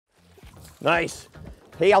Nice.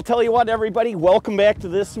 Hey, I'll tell you what, everybody, welcome back to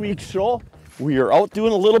this week's show. We are out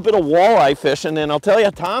doing a little bit of walleye fishing, and I'll tell you,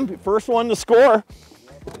 Tom, first one to score.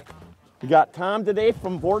 We got Tom today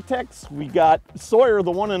from Vortex. We got Sawyer, the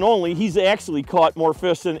one and only. He's actually caught more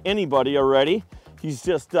fish than anybody already. He's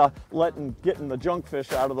just getting the junk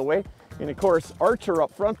fish out of the way. And of course, Archer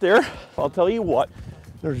up front there. I'll tell you what,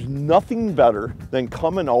 there's nothing better than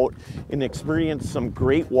coming out and experience some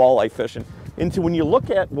great walleye fishing. And so when you look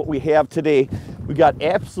at what we have today, we got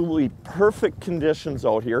absolutely perfect conditions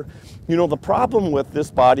out here. You know, the problem with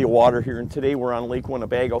this body of water here, and today we're on Lake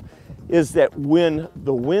Winnebago, is that when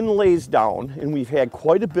the wind lays down, and we've had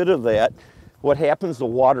quite a bit of that, what happens, the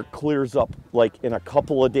water clears up like in a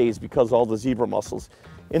couple of days because of all the zebra mussels.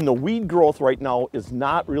 And the weed growth right now is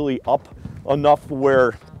not really up enough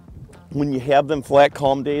where when you have them flat,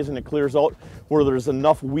 calm days and it clears out, where there's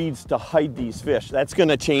enough weeds to hide these fish. That's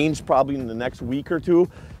gonna change probably in the next week or two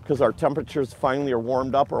because our temperatures finally are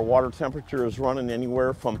warmed up. Our water temperature is running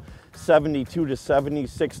anywhere from 72 to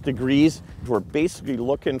 76 degrees. We're basically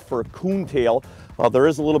looking for coontail. There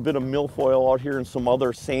is a little bit of milfoil out here and some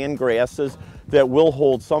other sand grasses that will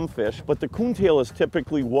hold some fish, but the coontail is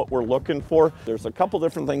typically what we're looking for. There's a couple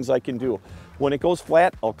different things I can do. When it goes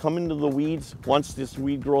flat, I'll come into the weeds once this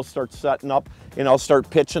weed growth starts setting up, and I'll start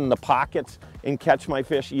pitching the pockets and catch my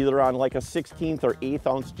fish either on like a 16th or 8th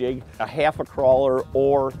ounce jig, a half a crawler,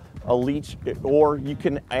 or a leech, or you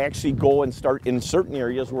can actually go and start in certain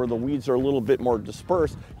areas where the weeds are a little bit more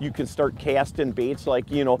dispersed. You can start casting baits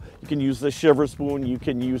like, you know, you can use the shiver spoon, you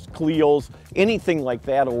can use Cleos, anything like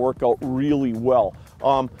that will work out really well.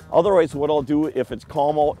 Otherwise, what I'll do if it's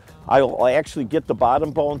calm out, I'll actually get the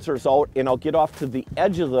bottom bouncers out and I'll get off to the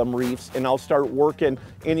edge of them reefs and I'll start working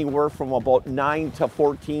anywhere from about 9 to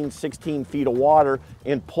 14, 16 feet of water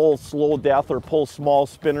and pull slow death or pull small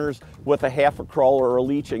spinners with a half a crawler or a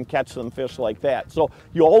leech and catch some fish like that. So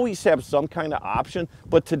you always have some kind of option,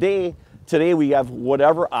 but today we have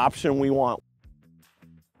whatever option we want.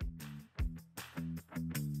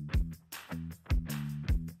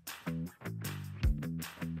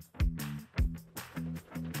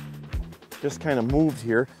 Just kind of moved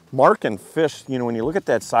here, marking fish. You know, when you look at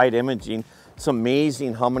that side imaging, it's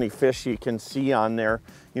amazing how many fish you can see on there.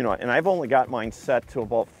 You know, and I've only got mine set to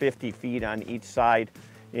about 50 feet on each side.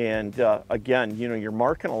 And again, you know, you're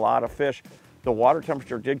marking a lot of fish. The water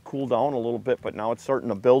temperature did cool down a little bit, but now it's starting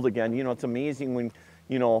to build again. You know, it's amazing when,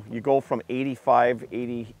 you know, you go from 85,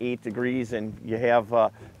 88 degrees and you have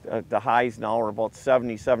the highs now are about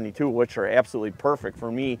 70, 72, which are absolutely perfect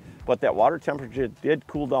for me. But that water temperature did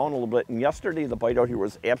cool down a little bit. And yesterday the bite out here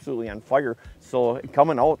was absolutely on fire. So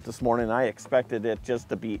coming out this morning, I expected it just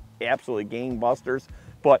to be absolutely gangbusters.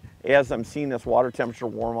 But as I'm seeing this water temperature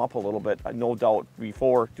warm up a little bit, no doubt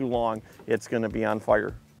before too long, it's gonna be on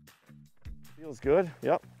fire. Feels good,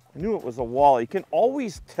 yep. I knew it was a walleye. You can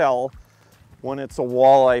always tell when it's a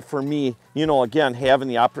walleye for me, you know, again, having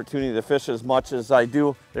the opportunity to fish as much as I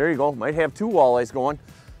do. There you go, might have two walleyes going.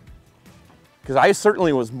 Because I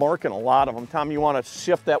certainly was marking a lot of them. Tom, you want to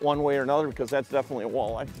shift that one way or another because that's definitely a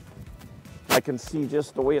walleye. I can see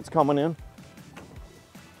just the way it's coming in.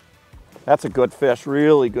 That's a good fish,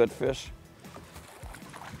 really good fish.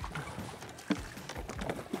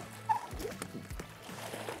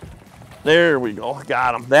 There we go,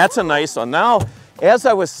 got him. That's a nice one. Now, as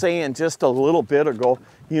I was saying just a little bit ago,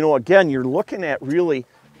 you know, again, you're looking at really,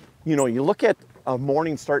 you know, you look at a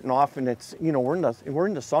morning starting off and it's, you know, we're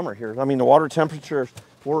in the summer here. I mean, the water temperature,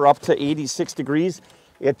 we're up to 86 degrees.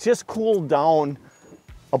 It just cooled down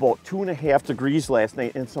about 2.5 degrees last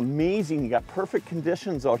night. And it's amazing, you got perfect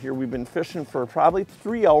conditions out here. We've been fishing for probably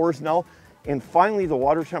 3 hours now. And finally the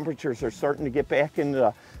water temperatures are starting to get back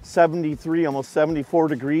into 73, almost 74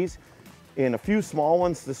 degrees. And a few small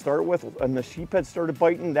ones to start with, and the sheephead started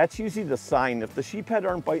biting. That's usually the sign. If the sheephead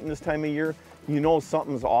aren't biting this time of year, you know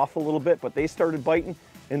something's off a little bit, but they started biting,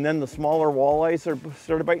 and then the smaller walleyes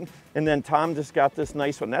started biting, and then Tom just got this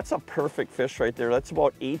nice one. That's a perfect fish right there. That's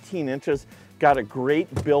about 18 inches, got a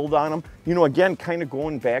great build on them. You know, again, kind of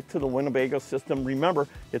going back to the Winnebago system, remember,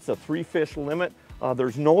 it's a 3-fish limit.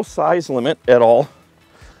 There's no size limit at all,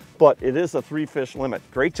 but it is a 3-fish limit.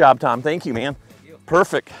 Great job, Tom. Thank you, man. Thank you.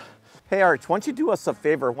 Perfect. Hey, Arch, why don't you do us a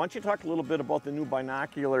favor? Why don't you talk a little bit about the new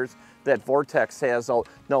binoculars that Vortex has out?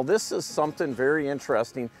 Now, this is something very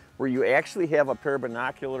interesting where you actually have a pair of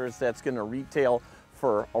binoculars that's going to retail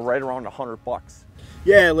for right around $100.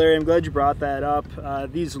 Yeah, Larry, I'm glad you brought that up.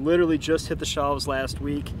 These literally just hit the shelves last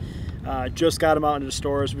week. Just got them out into the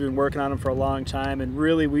stores. We've been working on them for a long time, and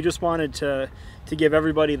really we just wanted to give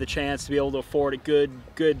everybody the chance to be able to afford a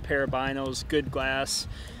good pair of binos, good glass.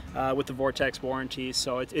 with the Vortex warranty.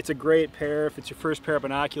 So it's a great pair. If it's your first pair of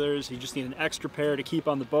binoculars, you just need an extra pair to keep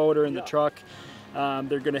on the boat or in the truck.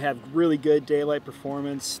 They're going to have really good daylight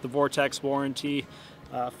performance, the Vortex warranty,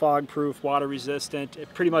 fog-proof, water-resistant,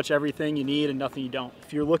 pretty much everything you need and nothing you don't.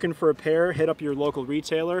 If you're looking for a pair, hit up your local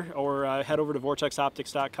retailer or head over to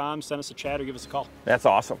vortexoptics.com, send us a chat or give us a call. That's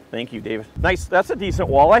awesome. Thank you, David. Nice. That's a decent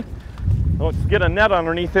walleye. Let's get a net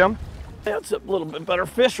underneath him. That's a little bit better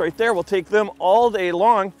fish right there. We'll take them all day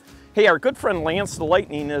long. Hey, our good friend Lance the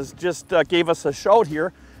Lightning has just gave us a shout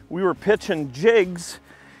here. We were pitching jigs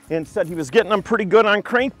and said he was getting them pretty good on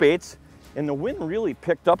crankbaits, and the wind really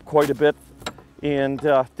picked up quite a bit and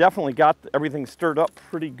definitely got everything stirred up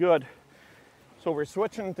pretty good. So we're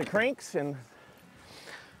switching to cranks, and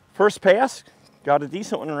first pass, got a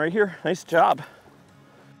decent one right here. Nice job.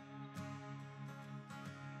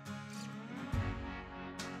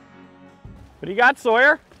 What do you got,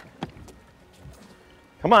 Sawyer?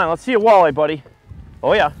 Come on, let's see a walleye, buddy.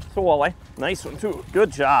 Oh yeah, it's a walleye. Nice one too.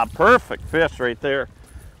 Good job. Perfect fish right there.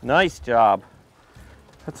 Nice job.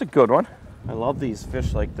 That's a good one. I love these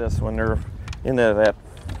fish like this when they're into that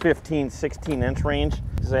 15, 16 inch range.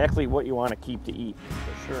 Exactly what you want to keep to eat,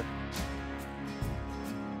 for sure.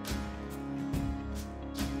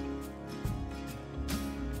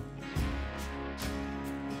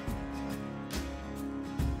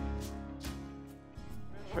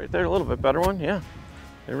 Right there, a little bit better one, yeah.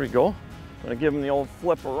 There we go. I'm gonna give him the old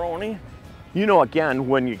flipperoni. You know, again,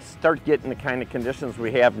 when you start getting the kind of conditions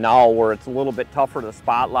we have now where it's a little bit tougher to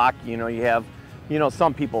spot lock, you know, you have, you know,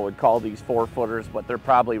 some people would call these 4-footers, but they're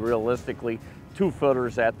probably realistically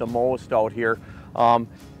 2-footers at the most out here.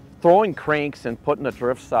 Throwing cranks and putting a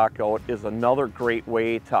drift stock out is another great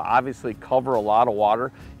way to obviously cover a lot of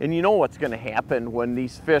water. And you know what's gonna happen when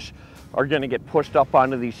these fish are going to get pushed up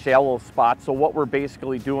onto these shallow spots. So what we're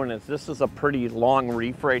basically doing is, this is a pretty long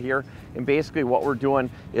reef right here, and basically what we're doing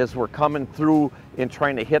is we're coming through and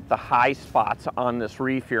trying to hit the high spots on this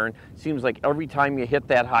reef here, and it seems like every time you hit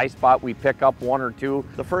that high spot we pick up 1 or 2.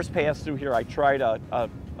 The first pass through here I tried a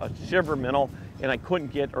shiver minnow and I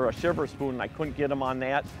couldn't get, or a shiver spoon, and I couldn't get them on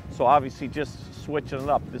that, so obviously just switching it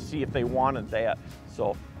up to see if they wanted that.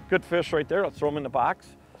 So good fish right there. Let's throw them in the box.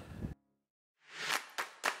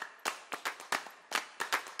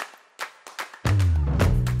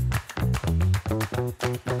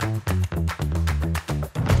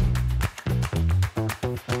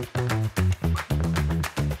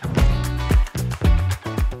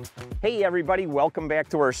 Hey everybody, welcome back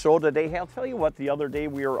to our show today. Hey, I'll tell you what, the other day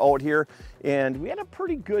we were out here and we had a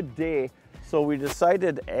pretty good day, so we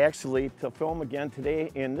decided actually to film again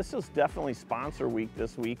today, and this is definitely sponsor week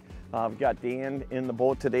this week. We've got Dan in the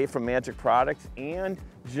boat today from Magic Products and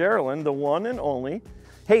Geraldine, the one and only.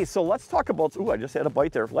 Hey, so let's talk about, ooh, I just had a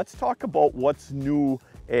bite there. Let's talk about what's new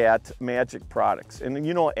at Magic Products. And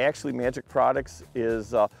you know, actually Magic Products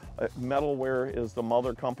is, Metalware is the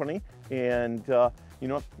mother company, and you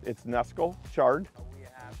know, it's Nesco, Chard. We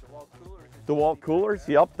have the wall coolers. The wall coolers,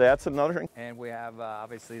 yep, that's another thing. And we have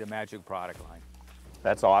obviously the Magic product line.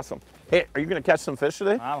 That's awesome. Hey, are you gonna catch some fish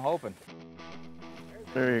today? I'm hoping.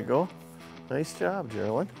 There you go. Nice job,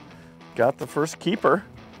 Geraldine. Got the first keeper.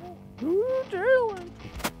 Ooh, Geraldine.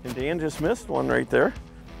 And Dan just missed one right there.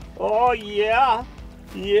 Oh yeah,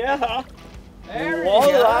 yeah. There Walleye.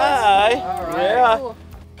 he goes. All right. Yeah.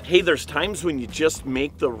 Hey, there's times when you just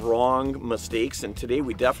make the wrong mistakes, and today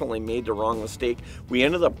we definitely made the wrong mistake. We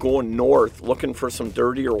ended up going north looking for some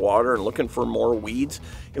dirtier water and looking for more weeds,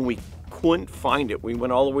 and we couldn't find it. We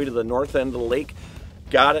went all the way to the north end of the lake,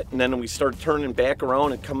 got it, and then we started turning back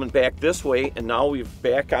around and coming back this way, and now we're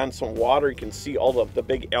back on some water. You can see all the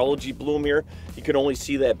big algae bloom here. You can only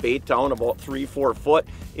see that bait down about 3-4 foot,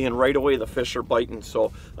 and right away the fish are biting.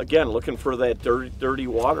 So again, looking for that dirty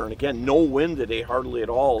water, and again, no wind today hardly at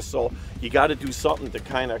all, so you got to do something to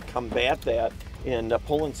kind of combat that, and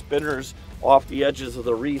pulling spinners off the edges of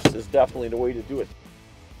the reefs is definitely the way to do it.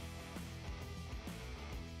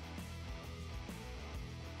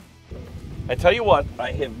 I tell you what,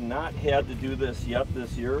 I have not had to do this yet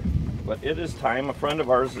this year, but it is time. A friend of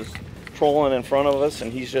ours is trolling in front of us,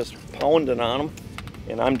 and he's just pounding on them,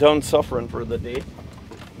 and I'm done suffering for the day.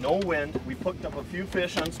 No wind. We picked up a few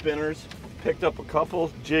fish on spinners, picked up a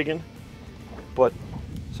couple jigging, but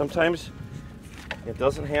sometimes it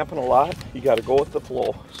doesn't happen a lot. You got to go with the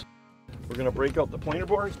flow. We're going to break out the pointer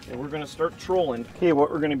boards, and we're going to start trolling. Okay,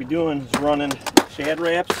 what we're going to be doing is running shad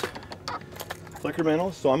wraps, flicker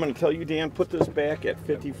minnows. So I'm going to tell you, Dan, put this back at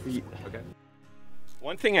 50 feet. Okay.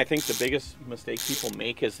 One thing I think the biggest mistake people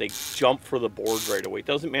make is they jump for the board right away. It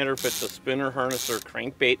doesn't matter if it's a spinner, harness, or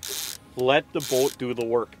crankbait. Let the boat do the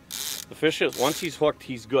work. The fish is, once he's hooked,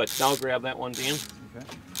 he's good. Now grab that one, Dan. Okay.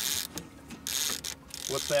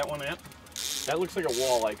 What's that one at? That looks like a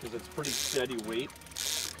walleye because it's pretty steady weight.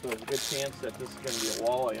 So there's a good chance that this is going to be a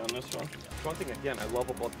walleye on this one. One thing, again, I love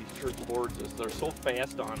about these church boards is they're so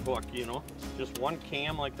fast on hook, you know? Just one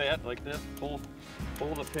cam like that, like this, pull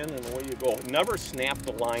the pin and away you go. Never snap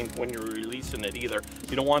the line when you're releasing it either.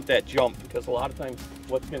 You don't want that jump because a lot of times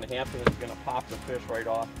what's going to happen is it's going to pop the fish right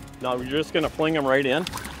off. Now you're just going to fling them right in.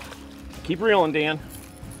 Keep reeling, Dan.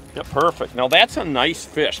 Yep, perfect. Now that's a nice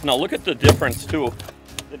fish. Now look at the difference too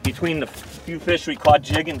between the few fish we caught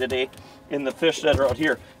jigging today and the fish that are out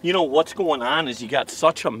here. You know what's going on is you got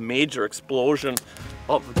such a major explosion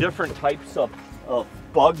of different types of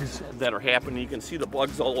bugs that are happening. You can see the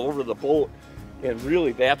bugs all over the boat, and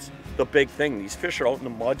really that's the big thing. These fish are out in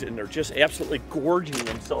the mud and they're just absolutely gorging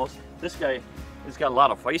themselves. This guy has got a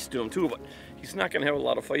lot of feist to him too, but he's not going to have a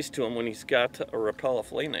lot of feist to him when he's got a Rapala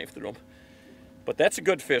fillet knife through him. But that's a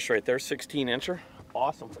good fish right there, 16-incher.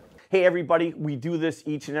 Awesome. Hey everybody, we do this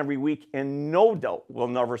each and every week, and no doubt we'll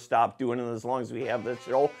never stop doing it as long as we have this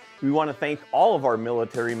show. We want to thank all of our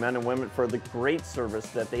military men and women for the great service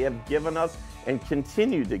that they have given us and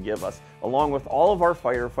continue to give us, along with all of our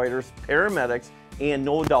firefighters, paramedics, and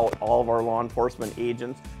no doubt all of our law enforcement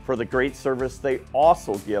agents for the great service they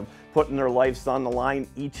also give, putting their lives on the line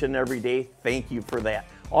each and every day. Thank you for that.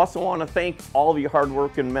 Also want to thank all of you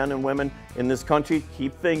hardworking men and women in this country.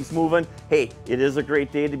 Keep things moving. Hey, it is a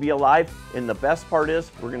great day to be alive, and the best part is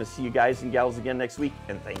we're going to see you guys and gals again next week,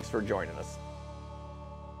 and thanks for joining us.